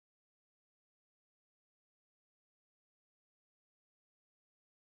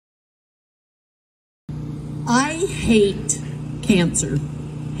I hate cancer,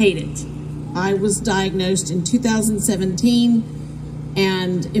 hate it. I was diagnosed in 2017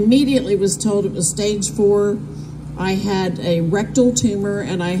 and immediately was told it was stage 4. I had a rectal tumor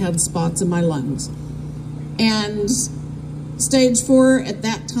and I had spots in my lungs. And stage 4 at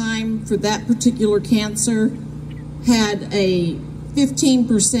that time for that particular cancer had a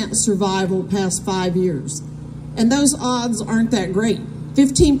 15% survival past 5 years. And those odds aren't that great.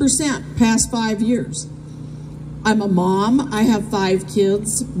 15% past 5 years. I'm a mom. I have 5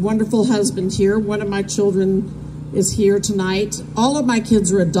 kids, wonderful husband here. One of my children is here tonight. All of my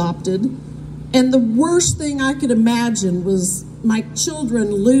kids are adopted. And the worst thing I could imagine was my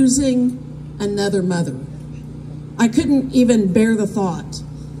children losing another mother. I couldn't even bear the thought.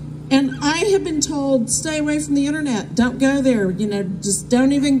 And I have been told, stay away from the internet. Don't go there. You know, just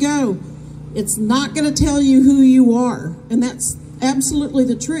don't even go. It's not going to tell you who you are. And that's absolutely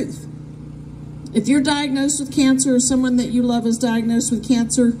the truth. If you're diagnosed with cancer or someone that you love is diagnosed with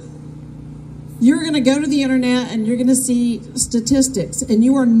cancer, you're going to go to the internet and you're going to see statistics. And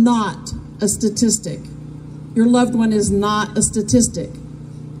you are not a statistic. Your loved one is not a statistic.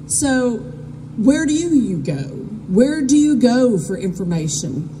 So where do you go? Where do you go for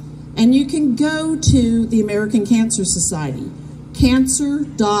information? And you can go to the American Cancer Society,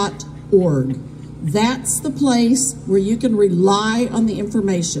 cancer.org. That's the place where you can rely on the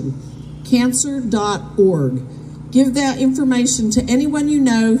information, cancer.org. Give that information to anyone you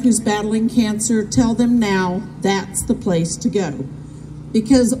know who's battling cancer. Tell them now that's the place to go.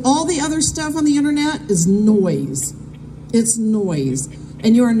 Because all the other stuff on the internet is noise. It's noise.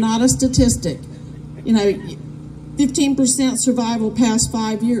 And you are not a statistic. You know, 15% survival past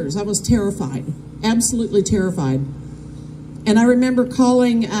 5 years. I was terrified, absolutely terrified. And I remember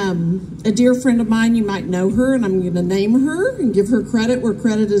calling a dear friend of mine, you might know her, and I'm going to name her and give her credit where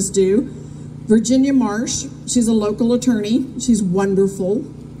credit is due. Virginia Marsh. She's a local attorney. She's wonderful.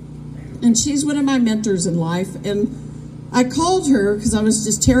 And she's one of my mentors in life. And I called her because I was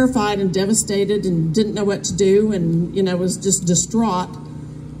just terrified and devastated and didn't know what to do and, you know, was just distraught.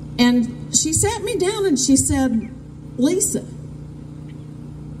 And she sat me down and she said, Lisa,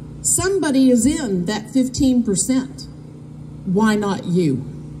 somebody is in that 15%. Why not you?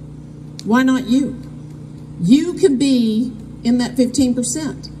 Why not you? You can be in that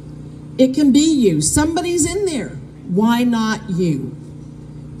 15%. It can be you. Somebody's in there. Why not you?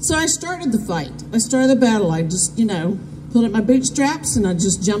 So I started the fight. I started the battle. I just, you know, pulled up my bootstraps and I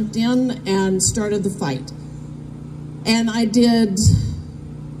just jumped in and started the fight. And I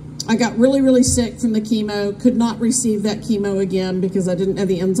got really, really sick from the chemo, could not receive that chemo again because I didn't have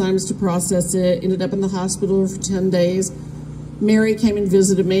the enzymes to process it, ended up in the hospital for 10 days. Mary came and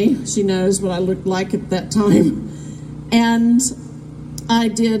visited me. She knows what I looked like at that time. And I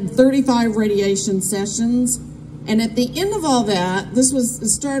did 35 radiation sessions. And at the end of all that, it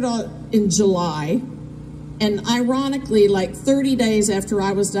started out in July. And ironically, like 30 days after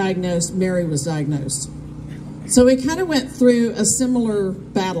I was diagnosed, Mary was diagnosed. So we kind of went through a similar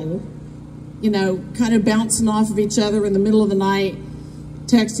battle, you know, kind of bouncing off of each other in the middle of the night,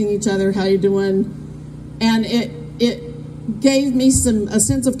 texting each other, how you doing? And it gave me a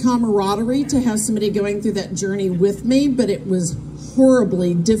sense of camaraderie to have somebody going through that journey with me, but it was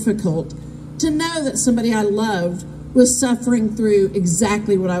horribly difficult to know that somebody I loved was suffering through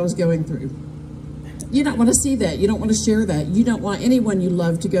exactly what I was going through. You don't want to see that. You don't want to share that. You don't want anyone you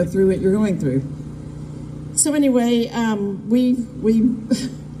love to go through what you're going through. So anyway, we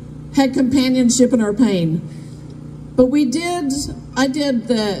had companionship in our pain. But I did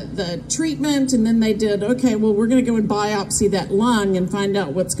the treatment, and then they did, okay, well, we're going to go and biopsy that lung and find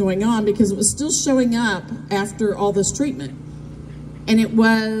out what's going on because it was still showing up after all this treatment. And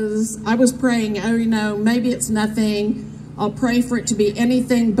I was praying, oh, you know, maybe it's nothing. I'll pray for it to be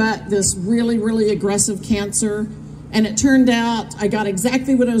anything but this really, really aggressive cancer. And it turned out I got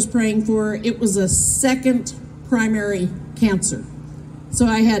exactly what I was praying for. It was a second primary cancer. So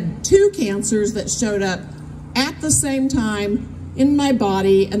I had 2 cancers that showed up at the same time in my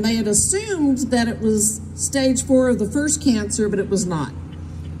body, and they had assumed that it was stage 4 of the first cancer, but it was not.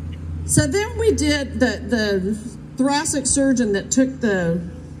 So then we did, the thoracic surgeon that took the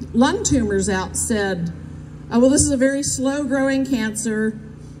lung tumors out said, oh, well, this is a very slow growing cancer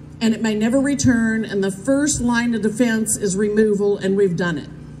and it may never return, and the first line of defense is removal, and we've done it.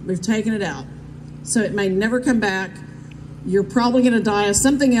 We've taken it out. So it may never come back. You're probably gonna die of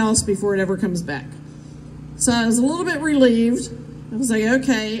something else before it ever comes back. So I was a little bit relieved. I was like,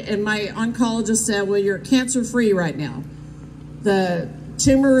 okay, and my oncologist said, well, you're cancer-free right now. The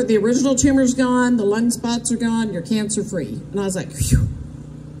original tumor's gone, the lung spots are gone, you're cancer-free. And I was like, phew,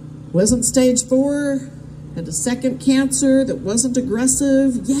 wasn't stage 4, Had a second cancer that wasn't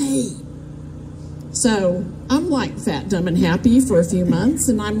aggressive. Yay! So I'm like fat, dumb, and happy for a few months,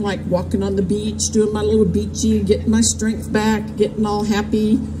 and I'm like walking on the beach, doing my little beachy, getting my strength back, getting all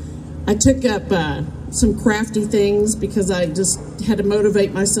happy. I took up some crafty things because I just had to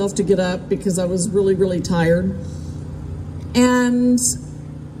motivate myself to get up because I was really, really tired. And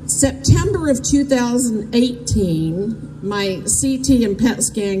September of 2018, my CT and PET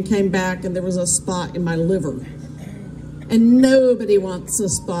scan came back and there was a spot in my liver. And nobody wants a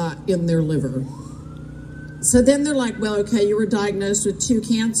spot in their liver. So then they're like, well, okay, you were diagnosed with 2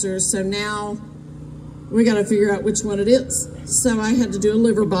 cancers, so now we got to figure out which one it is. So I had to do a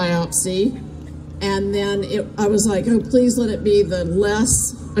liver biopsy, and then I was like, oh, please let it be the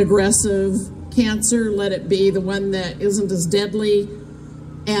less aggressive cancer, let it be the one that isn't as deadly,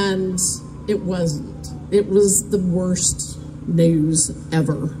 and it wasn't. It was the worst news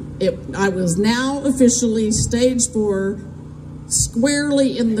ever. I was now officially stage 4,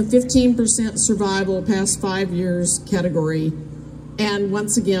 squarely in the 15% survival past 5 years category, and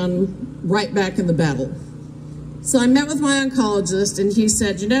once again, right back in the battle. So I met with my oncologist, and he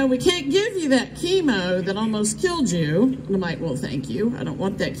said, you know, we can't give you that chemo that almost killed you. And I'm like, well, thank you. I don't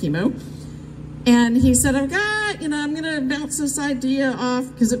want that chemo. And he said, I've got, I'm going to bounce this idea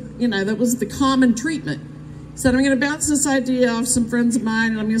off, because, that was the common treatment. He said, I'm going to bounce this idea off some friends of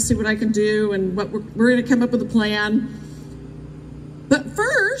mine, and I'm going to see what I can do, and what we're going to come up with a plan. But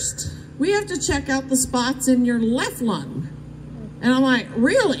first, we have to check out the spots in your left lung. And I'm like,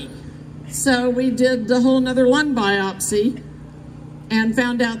 really? So we did a whole nother lung biopsy and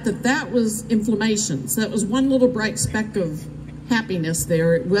found out that that was inflammation. So that was one little bright speck of happiness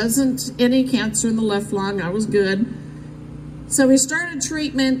there. It wasn't any cancer in the left lung. I was good. So we started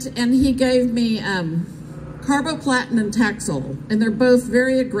treatment, and he gave me carboplatin and Taxol. And they're both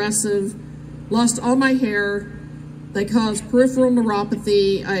very aggressive. Lost all my hair. They caused peripheral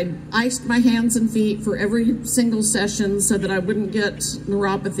neuropathy. I iced my hands and feet for every single session so that I wouldn't get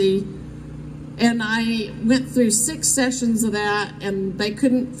neuropathy. And I went through 6 sessions of that, and they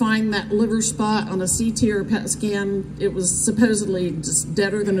couldn't find that liver spot on a CT or a PET scan. It was supposedly just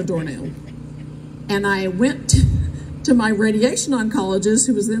deader than a doornail. And I went to my radiation oncologist,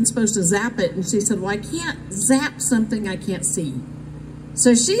 who was then supposed to zap it, and she said, well, I can't zap something I can't see.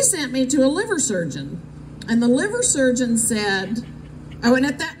 So she sent me to a liver surgeon. And the liver surgeon said, oh, and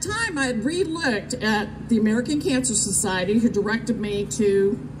at that time I had re-looked at the American Cancer Society, who directed me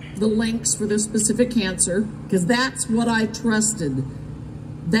to the links for this specific cancer, because that's what I trusted.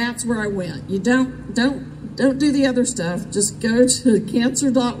 That's where I went. You don't do the other stuff. Just go to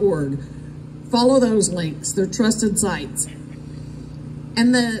cancer.org. Follow those links. They're trusted sites.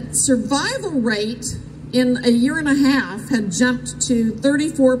 And the survival rate in a year and a half had jumped to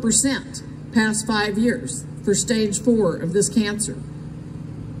 34%. Past 5 years for stage 4 of this cancer.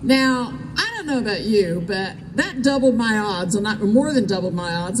 Now, I don't know about you, but that doubled my odds, and more than doubled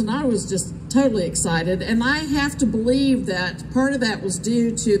my odds, and I was just totally excited. And I have to believe that part of that was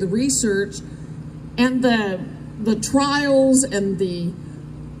due to the research and the trials and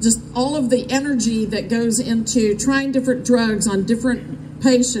just all of the energy that goes into trying different drugs on different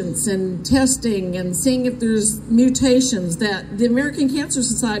patients and testing and seeing if there's mutations that the American Cancer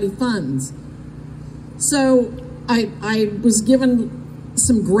Society funds. So I was given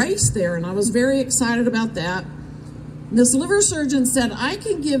some grace there, and I was very excited about that. This liver surgeon said, I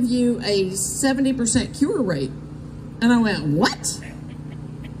can give you a 70% cure rate. And I went, what?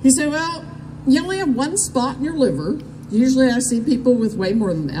 He said, well, you only have 1 spot in your liver. Usually I see people with way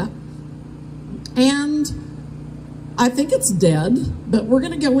more than that. And I think it's dead, but we're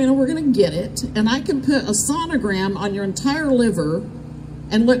going to go in and we're going to get it. And I can put a sonogram on your entire liver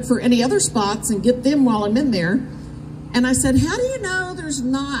and look for any other spots and get them while I'm in there. And I said, how do you know there's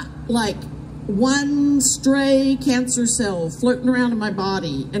not like 1 stray cancer cell floating around in my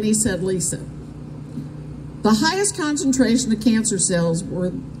body? And he said, Lisa, the highest concentration of cancer cells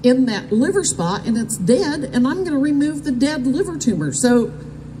were in that liver spot, and it's dead, and I'm going to remove the dead liver tumor. So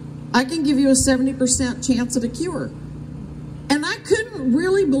I can give you a 70% chance at a cure. And I couldn't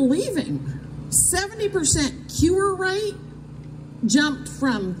really believe him. 70% cure rate jumped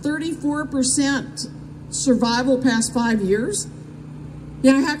from 34% survival past 5 years.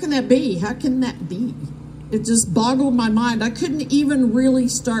 How can that be? How can that be? It just boggled my mind. I couldn't even really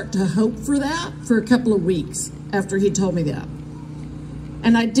start to hope for that for a couple of weeks after he told me that.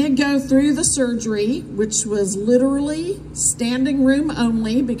 And I did go through the surgery, which was literally standing room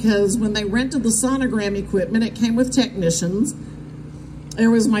only, because when they rented the sonogram equipment, it came with technicians.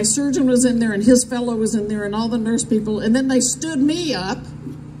 My surgeon was in there, and his fellow was in there, and all the nurse people, and then they stood me up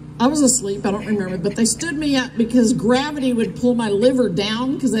I was asleep, I don't remember, but they stood me up because gravity would pull my liver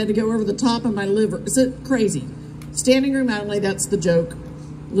down because they had to go over the top of my liver. It's crazy. Standing room only, that's the joke.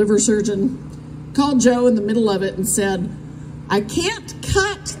 Liver surgeon called Joe in the middle of it and said, I can't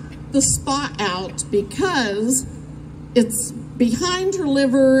cut the spot out because it's behind her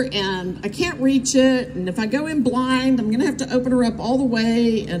liver and I can't reach it, and if I go in blind, I'm gonna have to open her up all the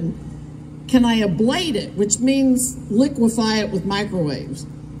way, and can I ablate it, which means liquefy it with microwaves.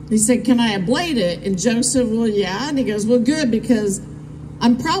 He said, can I ablate it? And Joe said, well, yeah. And he goes, well, good, because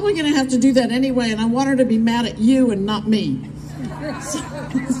I'm probably gonna have to do that anyway, and I want her to be mad at you and not me.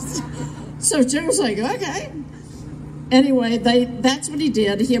 So Joe was like, okay. Anyway, that's what he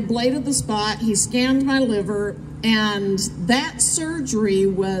did. He ablated the spot, he scanned my liver, and that surgery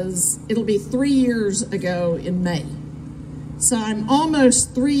it'll be 3 years ago in May. So I'm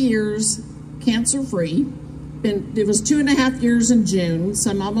almost 3 years cancer-free. It was 2.5 years in June,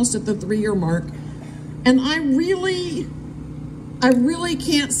 so I'm almost at the 3-year mark. And I really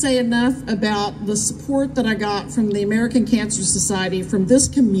can't say enough about the support that I got from the American Cancer Society, from this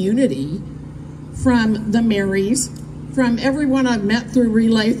community, from the Marys, from everyone I've met through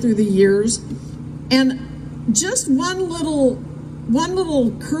Relay through the years. And just one little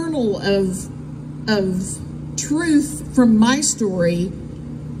kernel of truth from my story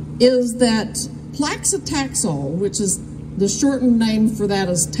is that Plaxitaxel, which is the shortened name for that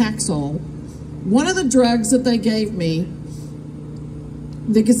is Taxol, one of the drugs that they gave me,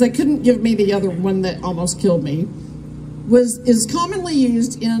 because they couldn't give me the other one that almost killed me, is commonly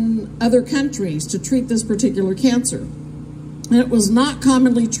used in other countries to treat this particular cancer. And it was not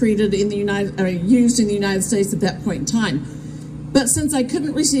commonly treated in the used in the United States at that point in time. But since I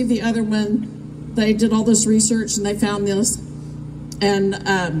couldn't receive the other one, they did all this research and they found this, and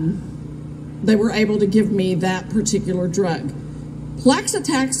they were able to give me that particular drug.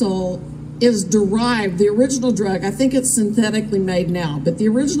 Plaxitaxel is derived, the original drug, I think it's synthetically made now, but the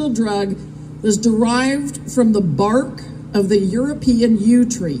original drug was derived from the bark of the European yew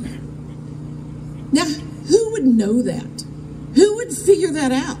tree. Now, who would know that? Who would figure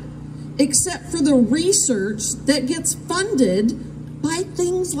that out? Except for the research that gets funded by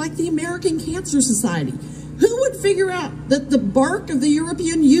things like the American Cancer Society. Who would figure out that the bark of the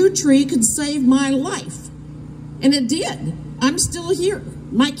European yew tree could save my life? And it did. I'm still here.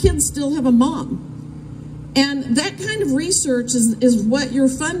 My kids still have a mom. And that kind of research is what you're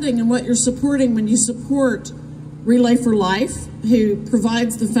funding and what you're supporting when you support Relay for Life, who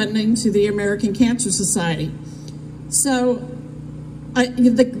provides the funding to the American Cancer Society. So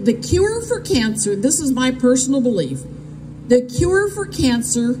the cure for cancer, this is my personal belief, the cure for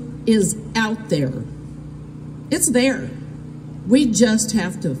cancer is out there. It's there. We just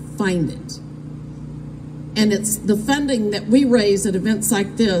have to find it. And it's the funding that we raise at events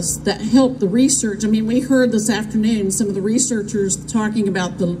like this that help the research. I mean, we heard this afternoon some of the researchers talking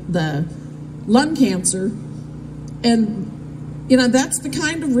about the lung cancer. And, you know, that's the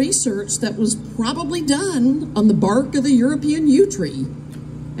kind of research that was probably done on the bark of the European yew tree.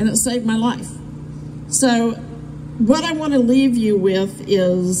 And it saved my life. So what I want to leave you with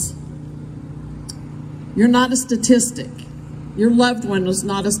is, you're not a statistic. Your loved one is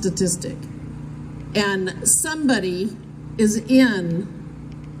not a statistic. And somebody is in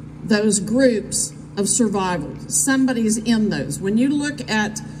those groups of survival. Somebody's in those. When you look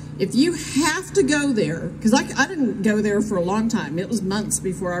at, if you have to go there, because I didn't go there for a long time. It was months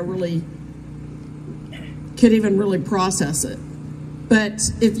before I really could even really process it. But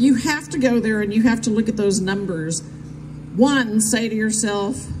if you have to go there and you have to look at those numbers, one, say to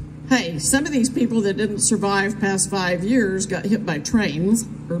yourself, hey, some of these people that didn't survive past 5 years got hit by trains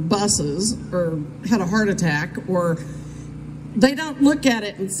or buses or had a heart attack, or they don't look at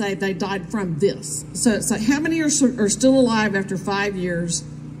it and say they died from this. So it's like, how many are still alive after 5 years?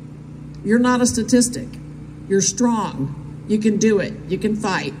 You're not a statistic. You're strong. You can do it. You can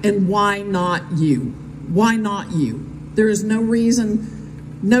fight. And why not you? Why not you? There is no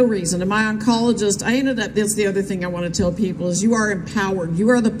reason, no reason. And my oncologist, I ended up, that's the other thing I want to tell people, is you are empowered. You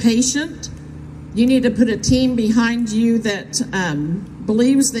are the patient. You need to put a team behind you that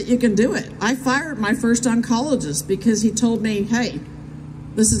believes that you can do it. I fired my first oncologist because he told me, hey,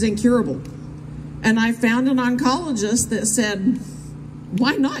 this is incurable. And I found an oncologist that said,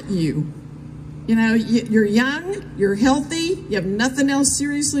 why not you? You know, you're young, you're healthy, you have nothing else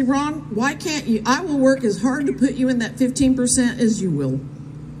seriously wrong. Why can't you? I will work as hard to put you in that 15% as you will.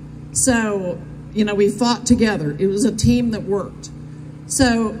 So, you know, we fought together. It was a team that worked.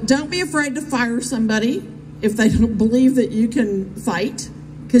 So don't be afraid to fire somebody if they don't believe that you can fight,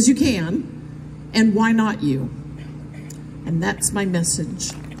 because you can. And why not you? And that's my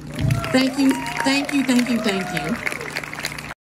message. Thank you, thank you, thank you, thank you.